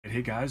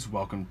Hey guys,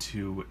 welcome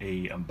to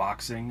a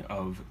unboxing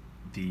of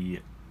the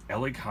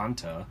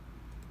Elecaenta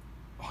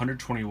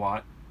 120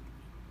 watt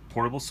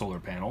portable solar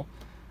panel.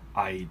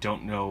 I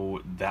don't know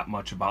that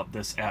much about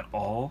this at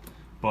all,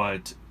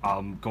 but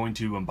I'm going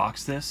to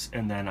unbox this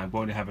and then I'm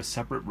going to have a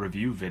separate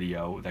review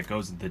video that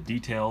goes into the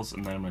details,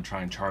 and then I'm going to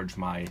try and charge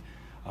my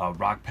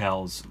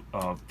Rockpals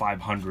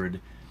 500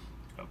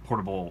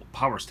 portable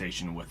power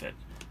station with it.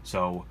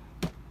 So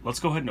let's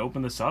go ahead and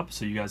open this up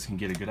so you guys can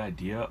get a good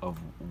idea of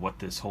what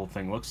this whole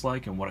thing looks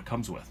like and what it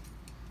comes with.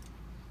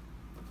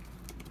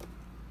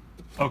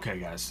 Okay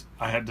guys,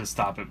 I had to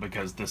stop it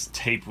because this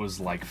tape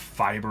was like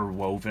fiber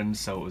woven,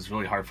 so it was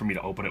really hard for me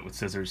to open it with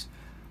scissors,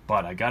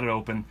 but I got it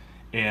open.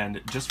 And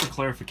just for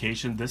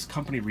clarification, this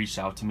company reached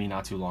out to me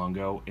not too long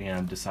ago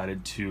and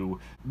decided to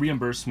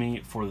reimburse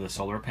me for the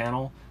solar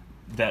panel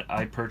that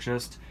I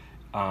purchased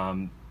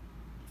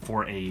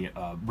for a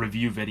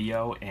review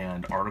video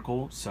and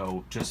article.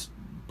 So just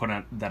put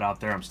that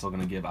out there. I'm still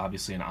going to give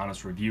obviously an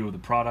honest review of the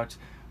product,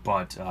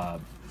 but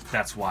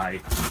that's why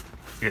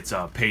it's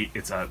a paid.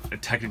 It's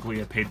technically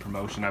a paid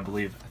promotion, I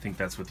believe. I think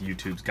that's with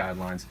YouTube's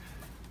guidelines.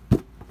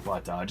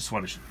 But I just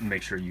wanted to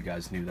make sure you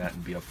guys knew that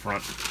and be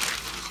upfront.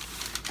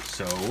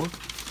 So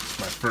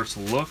my first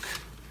look.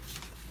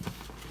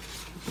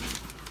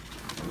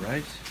 All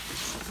right.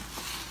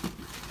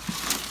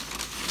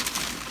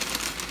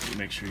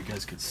 Make sure you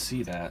guys could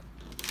see that.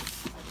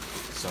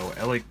 So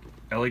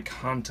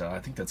Elecaenta, I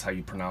think that's how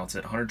you pronounce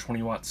it,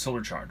 120 watt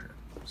solar charger.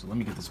 So let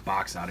me get this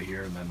box out of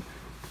here and then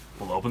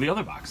we'll open the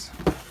other box.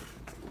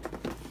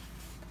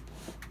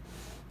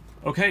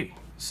 Okay,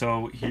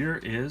 so here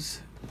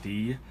is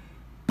the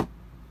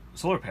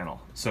solar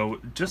panel. So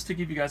just to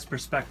give you guys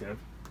perspective,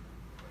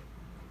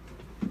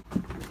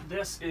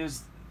 this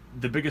is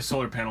the biggest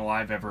solar panel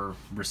I've ever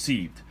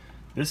received.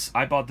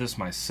 I bought this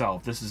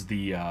myself. This is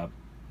the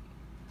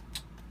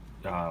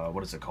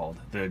what is it called?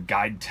 The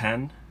Guide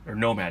 10 or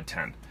Nomad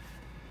 10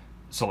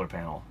 solar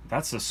panel.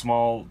 That's a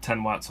small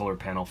 10 watt solar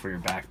panel for your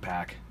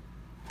backpack.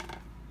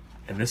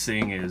 And this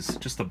thing is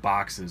just, the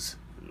box is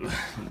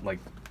like,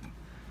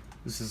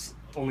 this is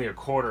only a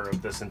quarter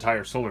of this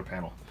entire solar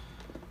panel.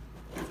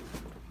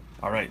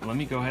 All right, let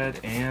me go ahead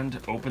and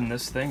open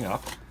this thing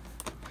up.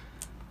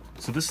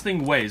 So this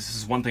thing weighs, this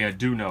is one thing I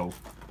do know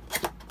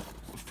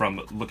from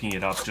looking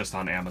it up just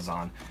on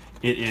Amazon.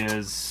 It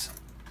is,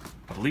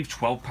 I believe,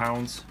 12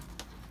 pounds.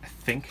 I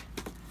think.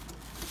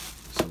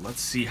 So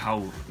let's see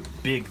how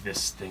big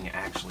this thing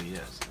actually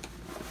is.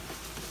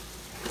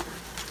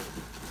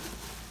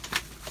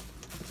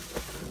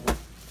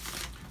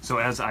 So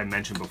as I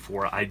mentioned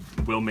before, I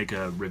will make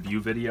a review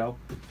video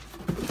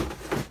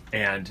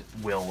and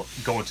we'll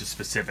go into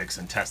specifics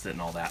and test it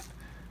and all that.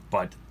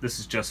 But this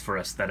is just for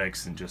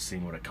aesthetics and just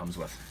seeing what it comes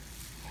with.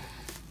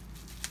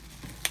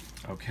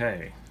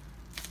 Okay.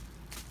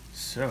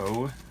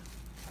 So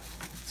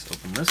let's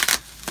open this.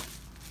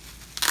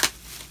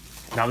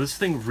 Now this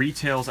thing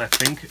retails, I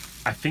think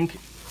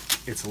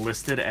it's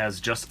listed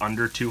as just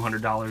under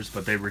 $200,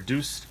 but they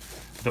reduced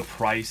the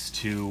price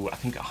to, I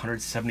think,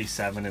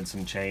 $177 and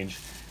some change.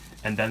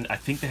 And then I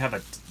think they have a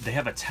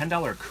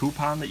 $10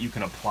 coupon that you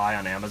can apply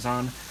on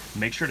Amazon.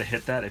 Make sure to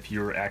hit that if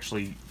you're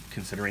actually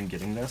considering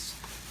getting this,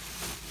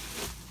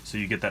 so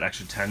you get that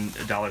extra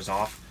 $10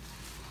 off.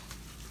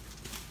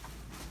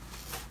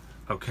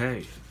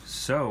 Okay.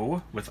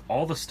 So, with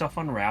all the stuff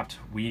unwrapped,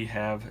 we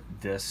have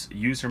this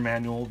user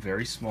manual,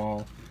 very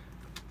small.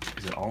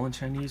 Is it all in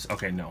Chinese?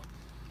 Okay, no.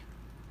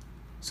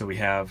 So we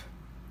have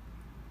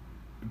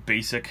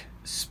basic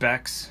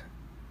specs.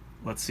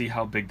 Let's see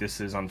how big this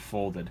is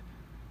unfolded.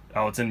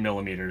 Oh, it's in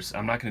millimeters.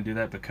 I'm not going to do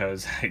that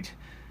because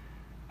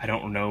I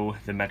don't know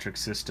the metric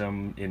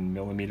system in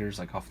millimeters,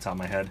 like off the top of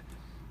my head.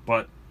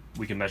 But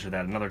we can measure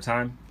that another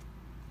time.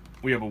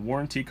 We have a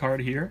warranty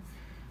card here.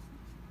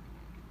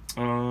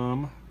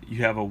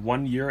 You have a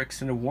 1-year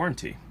extended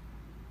warranty.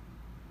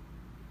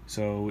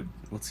 So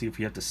let's see if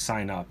you have to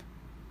sign up.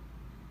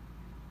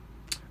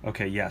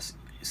 Okay, yes.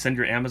 Send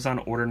your Amazon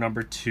order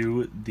number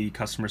to the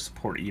customer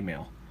support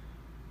email.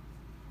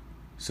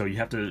 So you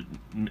have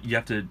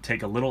to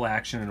take a little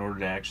action in order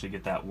to actually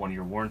get that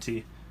 1-year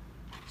warranty.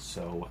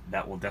 So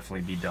that will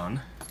definitely be done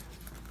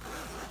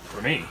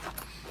for me.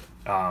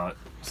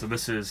 So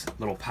this is a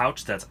little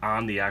pouch that's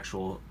on the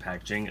actual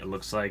packaging. It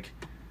looks like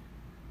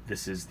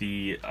this is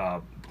the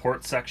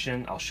port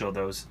section. I'll show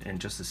those in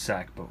just a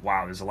sec, but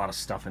wow, there's a lot of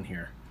stuff in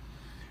here.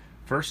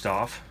 First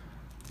off,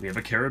 we have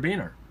a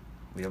carabiner.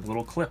 We have a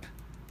little clip.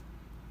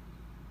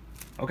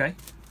 Okay,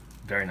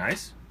 very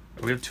nice.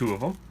 We have 2 of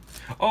them.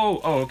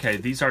 Oh, okay,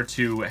 these are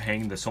to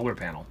hang the solar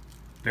panel.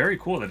 Very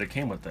cool that it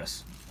came with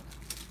this.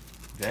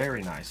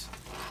 Very nice.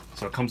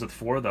 So it comes with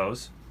 4 of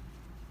those.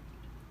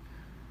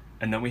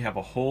 And then we have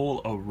a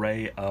whole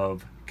array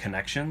of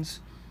connections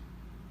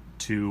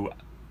to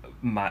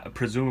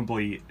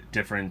presumably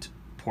different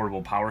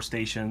portable power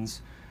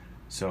stations.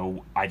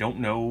 So I don't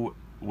know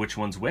which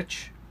one's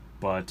which,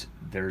 but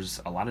there's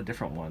a lot of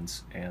different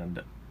ones,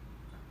 and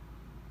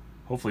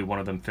hopefully one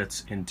of them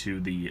fits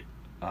into the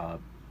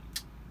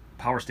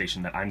power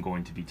station that I'm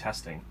going to be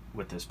testing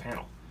with this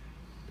panel.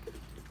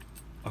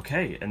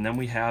 Okay, and then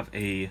we have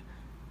a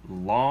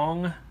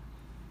long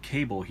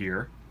cable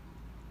here,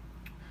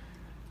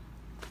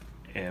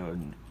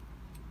 and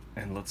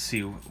let's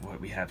see what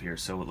we have here.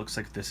 So it looks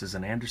like this is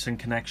an Anderson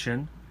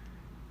connection,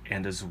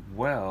 and as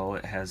well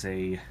it has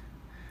a,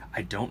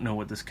 I don't know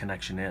what this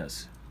connection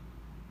is,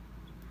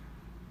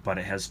 but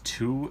it has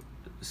two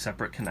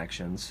separate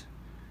connections.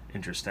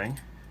 Interesting.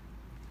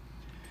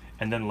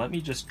 And then let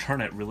me just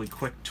turn it really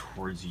quick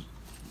towards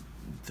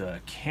the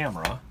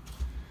camera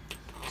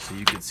so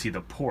you can see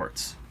the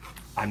ports.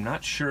 I'm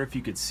not sure if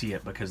you could see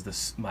it because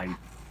this, my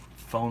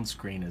phone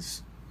screen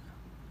is,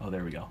 oh,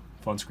 there we go.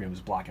 Phone screen was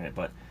blocking it,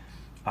 but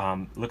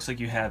looks like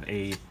you have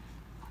a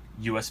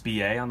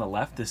USB-A on the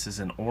left. This is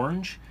an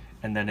orange,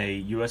 and then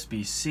a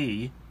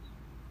USB-C,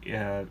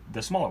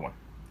 the smaller one.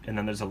 And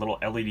then there's a little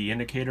LED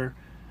indicator,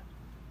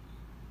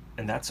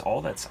 and that's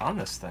all that's on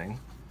this thing.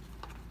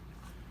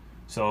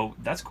 So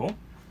that's cool.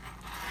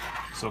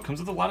 So it comes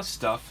with a lot of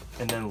stuff,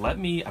 and then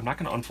I'm not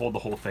going to unfold the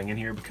whole thing in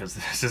here because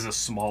this is a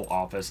small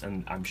office,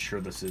 and I'm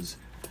sure this is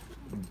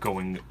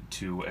going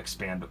to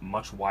expand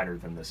much wider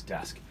than this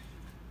desk.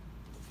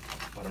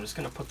 But I'm just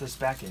going to put this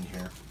back in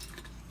here,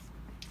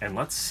 and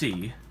let's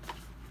see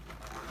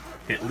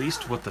at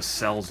least what the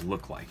cells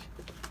look like.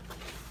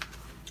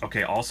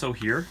 Okay, also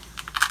here,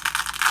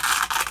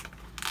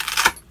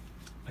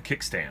 a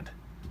kickstand,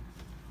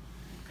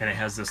 and it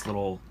has this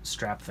little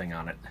strap thing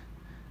on it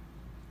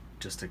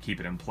just to keep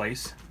it in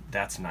place.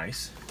 That's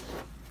nice.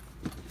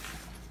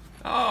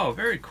 Oh,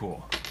 very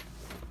cool.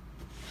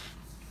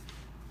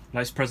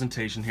 Nice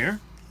presentation here.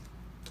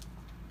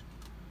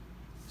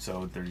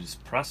 So there's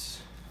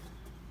press,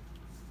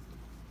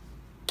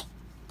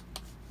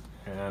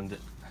 and we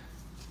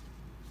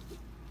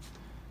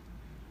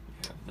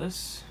have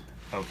this.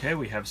 Okay,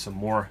 we have some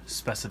more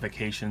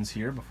specifications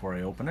here before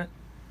I open it.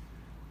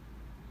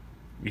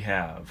 We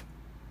have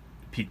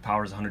peak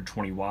power is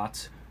 120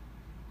 watts.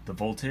 The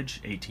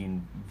voltage,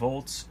 18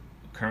 volts,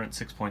 current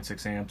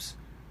 6.6 amps.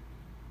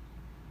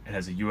 It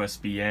has a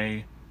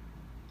USB-A.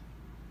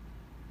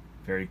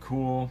 Very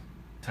cool.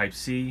 Type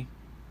C.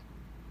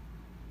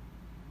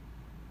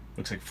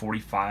 Looks like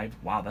 45.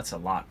 Wow, that's a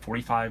lot.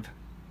 45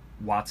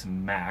 watts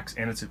max.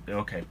 And it's,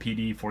 okay,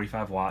 PD,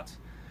 45 watts.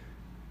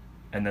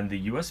 And then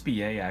the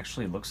USB-A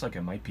actually looks like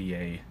it might be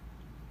a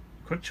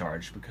quick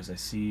charge because I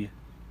see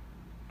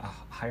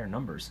higher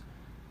numbers.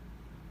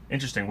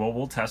 Interesting. Well,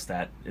 we'll test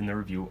that in the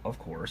review, of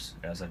course,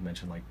 as I've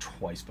mentioned like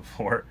twice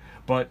before.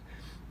 But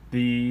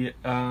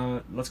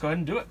let's go ahead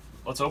and do it.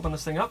 Let's open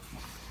this thing up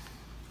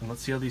and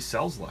let's see how these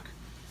cells look.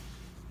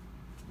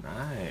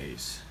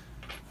 Nice.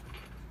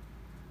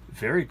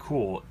 Very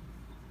cool.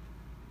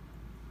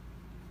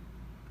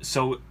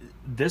 So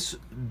this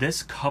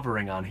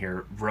covering on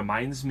here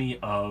reminds me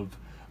of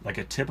like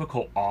a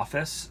typical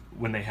office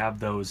when they have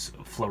those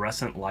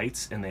fluorescent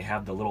lights and they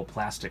have the little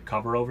plastic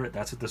cover over it.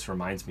 That's what this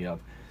reminds me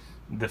of.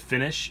 The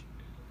finish,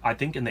 I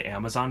think in the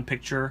Amazon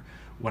picture,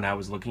 when I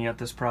was looking at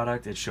this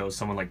product, it shows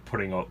someone like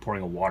pouring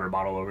a water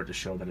bottle over it to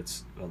show that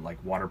it's like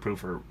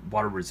waterproof or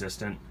water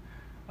resistant.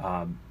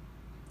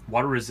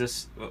 Water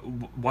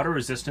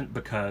resistant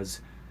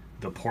because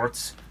the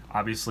ports,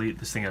 obviously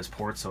this thing has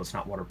ports, so it's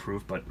not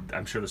waterproof, but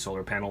I'm sure the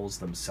solar panels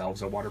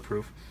themselves are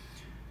waterproof.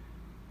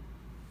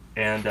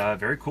 And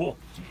very cool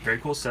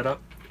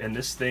setup. And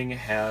this thing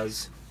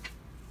has,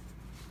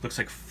 looks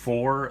like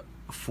four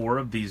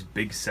of these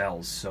big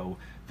cells. So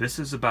this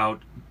is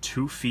about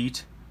 2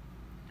 feet,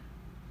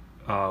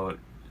 I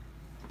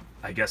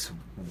guess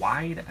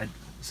wide.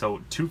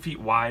 So 2 feet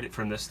wide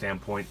from this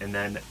standpoint, and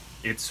then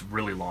it's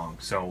really long.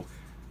 So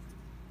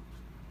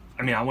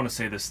I mean, I want to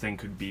say this thing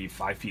could be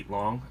 5 feet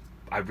long.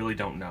 I really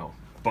don't know.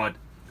 But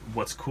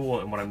what's cool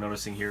and what I'm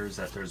noticing here is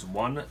that there's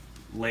one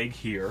leg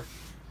here.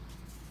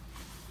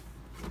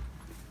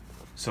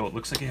 So it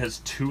looks like it has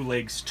 2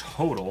 legs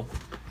total.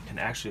 And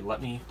actually,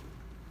 let me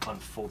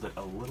unfold it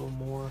a little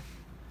more.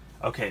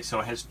 Okay,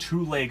 so it has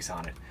 2 legs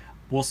on it.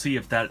 We'll see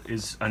if that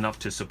is enough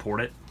to support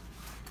it.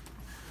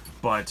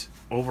 But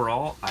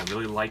overall, I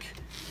really like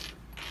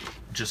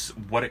just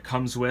what it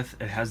comes with.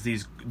 It has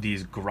these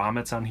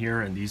grommets on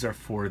here, and these are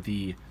for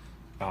the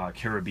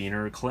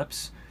carabiner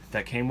clips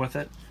that came with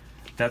it.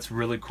 That's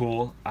really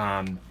cool.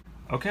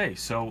 Okay,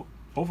 so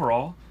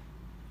overall,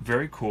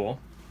 very cool.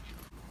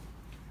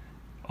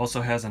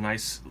 Also has a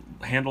nice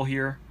handle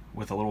here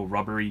with a little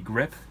rubbery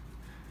grip.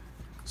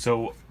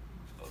 So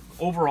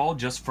overall,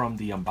 just from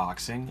the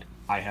unboxing,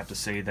 I have to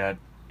say that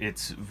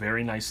it's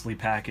very nicely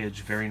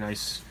packaged, very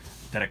nice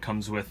that it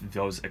comes with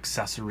those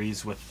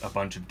accessories with a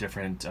bunch of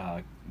different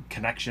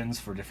connections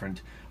for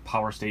different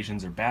power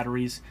stations or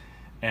batteries.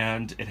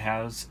 And it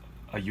has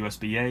a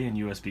USB-A and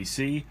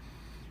USB-C,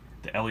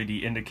 the LED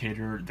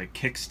indicator, the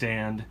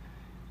kickstand.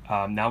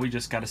 Now we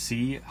just got to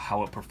see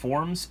how it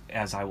performs,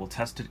 as I will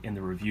test it in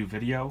the review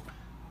video.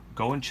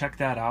 Go and check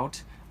that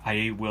out.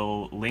 I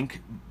will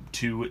link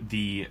to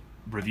the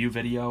review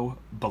video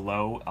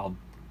below. I'll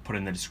put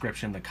in the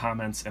description, the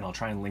comments, and I'll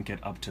try and link it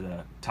up to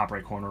the top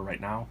right corner right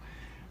now.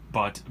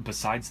 But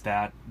besides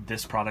that,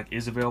 this product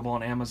is available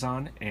on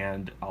Amazon,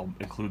 and I'll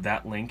include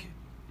that link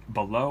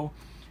below,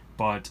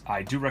 but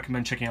I do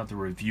recommend checking out the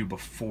review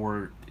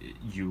before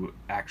you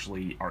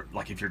actually are,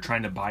 like, if you're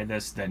trying to buy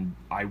this, then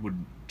I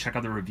would check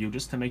out the review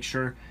just to make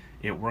sure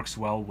it works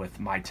well with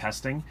my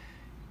testing,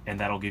 and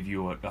that'll give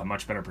you a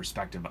much better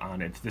perspective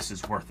on if this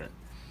is worth it.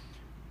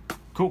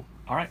 Cool.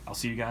 All right, I'll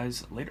see you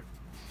guys later.